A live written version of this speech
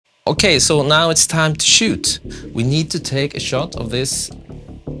Okay, so now it's time to shoot. We need to take a shot of this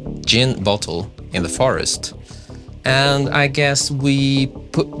gin bottle in the forest. And I guess we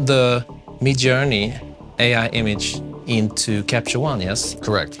put the Midjourney AI image into CaptureOne, yes?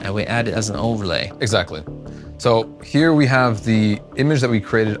 Correct. And we add it as an overlay. Exactly. So here we have the image that we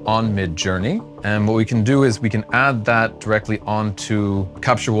created on Midjourney. And what we can do is we can add that directly onto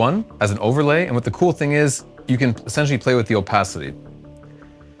CaptureOne as an overlay. And what the cool thing is, you can essentially play with the opacity.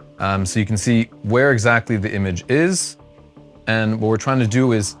 So you can see where exactly the image is. And what we're trying to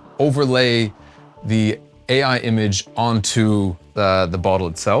do is overlay the AI image onto the bottle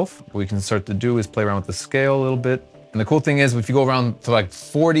itself. What we can start to do is play around with the scale a little bit. And the cool thing is, if you go around to like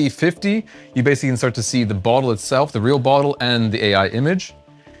 40, 50, you basically can start to see the bottle itself, the real bottle, and the AI image.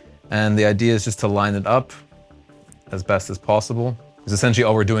 And the idea is just to line it up as best as possible. Because essentially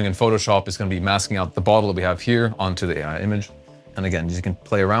all we're doing in Photoshop is going to be masking out the bottle that we have here onto the AI image. And again, you can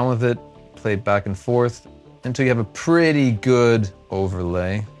play around with it, play it back and forth until you have a pretty good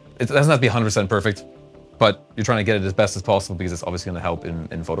overlay. It doesn't have to be 100% perfect, but you're trying to get it as best as possible because it's obviously going to help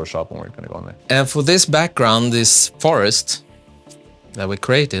in Photoshop when we're going to go on there. And for this background, this forest that we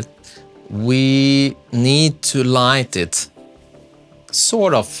created, we need to light it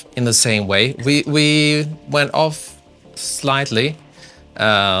sort of in the same way. We went off slightly.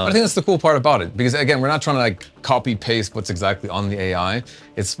 I think that's the cool part about it, because again, we're not trying to like copy paste what's exactly on the AI.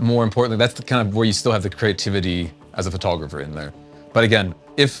 It's more importantly, that's the kind of where you still have the creativity as a photographer in there. But again,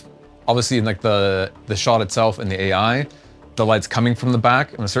 if obviously in like the shot itself and the AI, the light's coming from the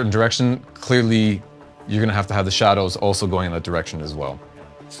back in a certain direction, clearly you're gonna have to have the shadows also going in that direction as well.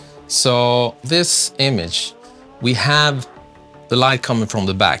 So this image, we have the light coming from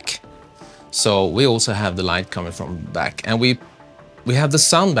the back. So we also have the light coming from the back, and we have the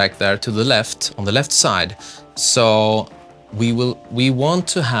sun back there to the left, on the left side. So we want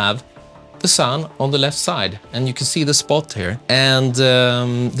to have the sun on the left side, and you can see the spot here. And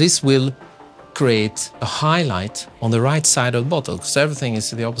this will create a highlight on the right side of the bottle, because everything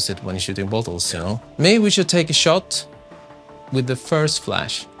is the opposite when you're shooting bottles, you know. Maybe we should take a shot with the first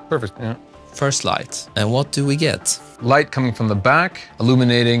flash. Perfect, yeah. First light. And what do we get? Light coming from the back,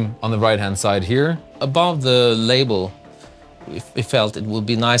 illuminating on the right-hand side here. Above the label, we felt it would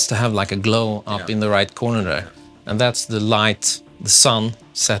be nice to have like a glow up in the right corner there. And that's the light, the sun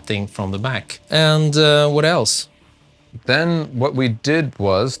setting from the back. And what else? Then what we did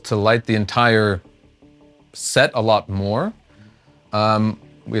was to light the entire set a lot more.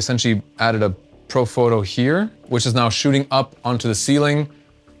 We essentially added a pro photo here, which is now shooting up onto the ceiling,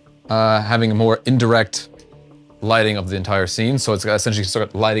 having a more indirect lighting of the entire scene. So it's essentially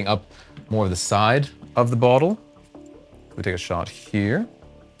start lighting up more of the side of the bottle. We take a shot here.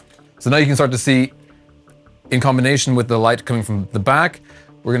 So now you can start to see, in combination with the light coming from the back,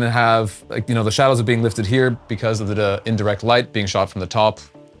 we're gonna have, like, you know, the shadows are being lifted here because of the indirect light being shot from the top,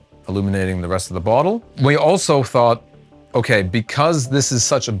 illuminating the rest of the bottle. We also thought, okay, because this is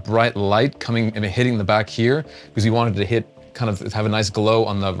such a bright light coming and hitting the back here, because we wanted to hit, kind of have a nice glow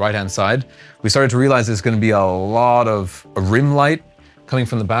on the right-hand side, we started to realize there's gonna be a lot of rim light coming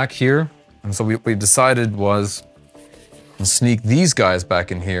from the back here. And so what we decided was to sneak these guys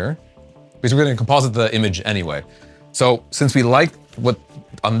back in here, because we're gonna composite the image anyway. So since we liked what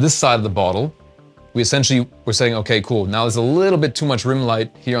on this side of the bottle, we essentially were saying, okay, cool, now there's a little bit too much rim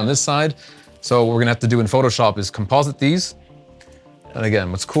light here on this side. So what we're gonna have to do in Photoshop is composite these. And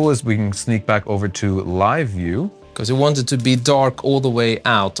again, what's cool is we can sneak back over to live view. Because we wanted to be dark all the way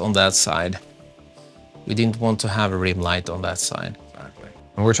out on that side. We didn't want to have a rim light on that side. Exactly.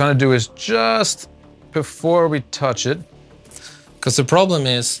 And what we're trying to do is just before we touch it. Because the problem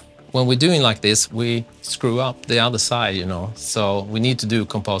is, when we're doing like this, we screw up the other side, you know. So we need to do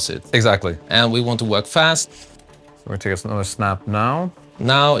composite. Exactly. And we want to work fast. So we're gonna take another snap now.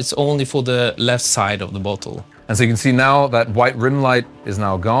 Now it's only for the left side of the bottle. And so you can see now that white rim light is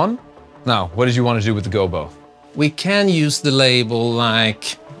now gone. Now, what did you want to do with the Gobo? We can use the label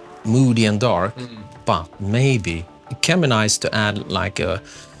like moody and dark, but maybe it can be nice to add like a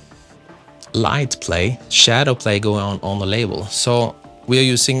light play, shadow play going on the label. So we are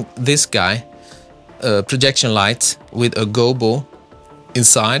using this guy, projection light with a Gobo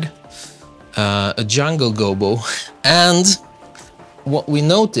inside, a jungle Gobo. And what we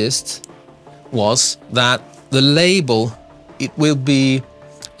noticed was that the label, it will be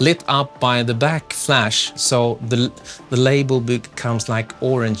lit up by the back flash, so the label becomes like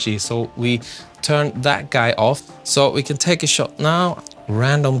orangey. So we turn that guy off, so we can take a shot now,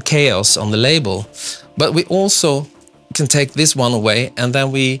 random chaos on the label. But we also can take this one away, and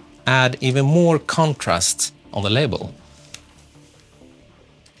then we add even more contrast on the label.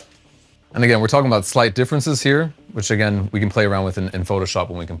 And again, we're talking about slight differences here, which again, we can play around with in Photoshop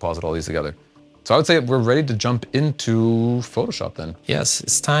when we composite all these together. So I would say we're ready to jump into Photoshop then. Yes,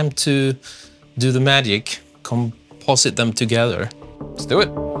 it's time to do the magic, composite them together. Let's do it.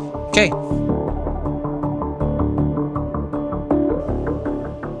 Okay.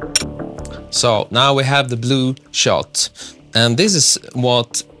 So now we have the blue shot. And this is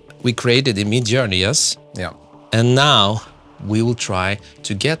what we created in Midjourney, yes? Yeah. And now we will try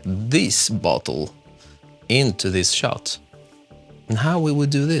to get this bottle into this shot. And how we would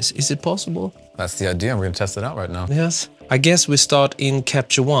do this? Is it possible? That's the idea. We're going to test it out right now. Yes. I guess we start in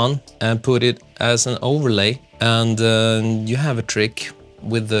CaptureOne and put it as an overlay. And you have a trick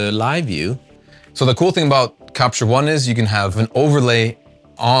with the live view. So the cool thing about CaptureOne is you can have an overlay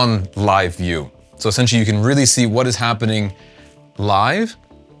on live view. So essentially you can really see what is happening live.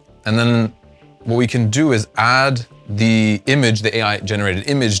 And then what we can do is add the image, the AI generated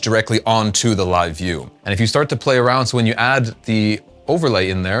image, directly onto the live view. And if you start to play around, so when you add the overlay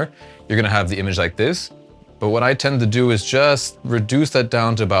in there, you're gonna have the image like this. But what I tend to do is just reduce that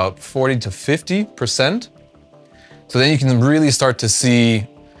down to about 40 to 50%. So then you can really start to see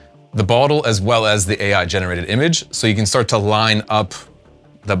the bottle as well as the AI generated image. So you can start to line up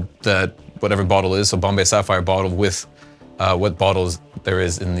the whatever bottle is, so Bombay Sapphire bottle with what bottles there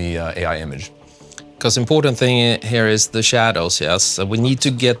is in the AI image. Because important thing here is the shadows, yes. So we need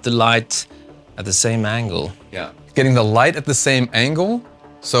to get the light at the same angle. Yeah. Getting the light at the same angle,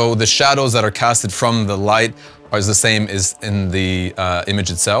 so the shadows that are casted from the light are the same as in the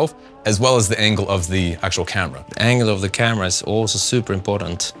image itself, as well as the angle of the actual camera. The angle of the camera is also super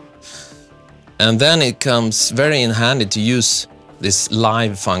important. And then it comes very in handy to use this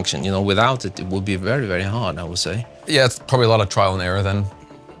live function. You know, without it, it would be very, very hard, I would say. Yeah, it's probably a lot of trial and error then.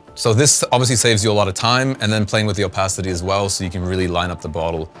 So this obviously saves you a lot of time, and then playing with the opacity as well, so you can really line up the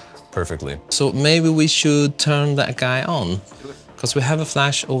bottle perfectly. So maybe we should turn that guy on, because we have a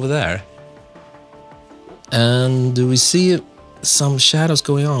flash over there. And do we see some shadows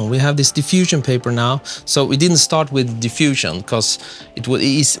going on? We have this diffusion paper now. So we didn't start with diffusion because it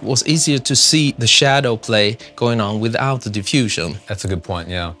was easier to see the shadow play going on without the diffusion. That's a good point,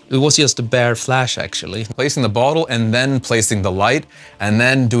 yeah. It was just a bare flash, actually. Placing the bottle and then placing the light and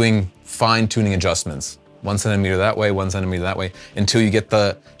then doing fine-tuning adjustments. 1 centimeter that way, 1 centimeter that way, until you get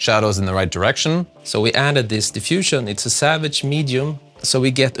the shadows in the right direction. So we added this diffusion. It's a savage medium, so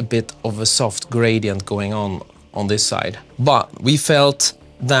we get a bit of a soft gradient going on this side. But we felt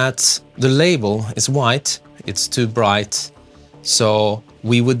that the label is white, it's too bright, so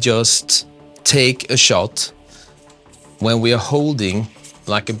we would just take a shot when we are holding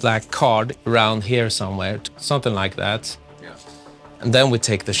like a black card around here somewhere, something like that. Yeah. And then we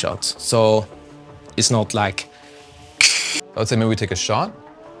take the shot. So it's not like... I would say maybe we take a shot.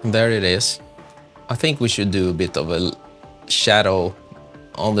 And there it is. I think we should do a bit of a shadow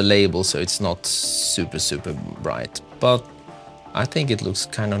on the label so it's not super, super bright. But I think it looks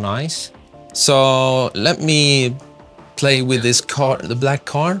kind of nice. So let me play with this card, the black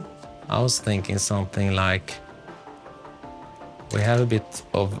card. I was thinking something like... We have a bit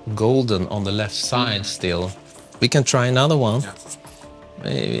of golden on the left side still. We can try another one. Yeah.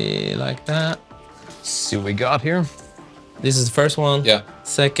 Maybe like that. See what we got here. This is the first one. Yeah.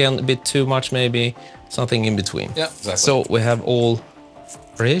 Second, a bit too much maybe. Something in between. Yeah, exactly. So we have all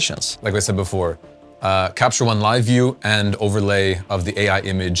variations. Like I said before, CaptureOne live view and overlay of the AI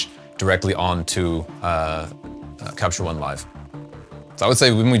image directly onto CaptureOne live. So I would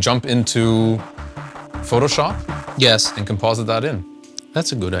say when we jump into Photoshop, yes, and composite that in.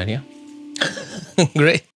 That's a good idea. Great.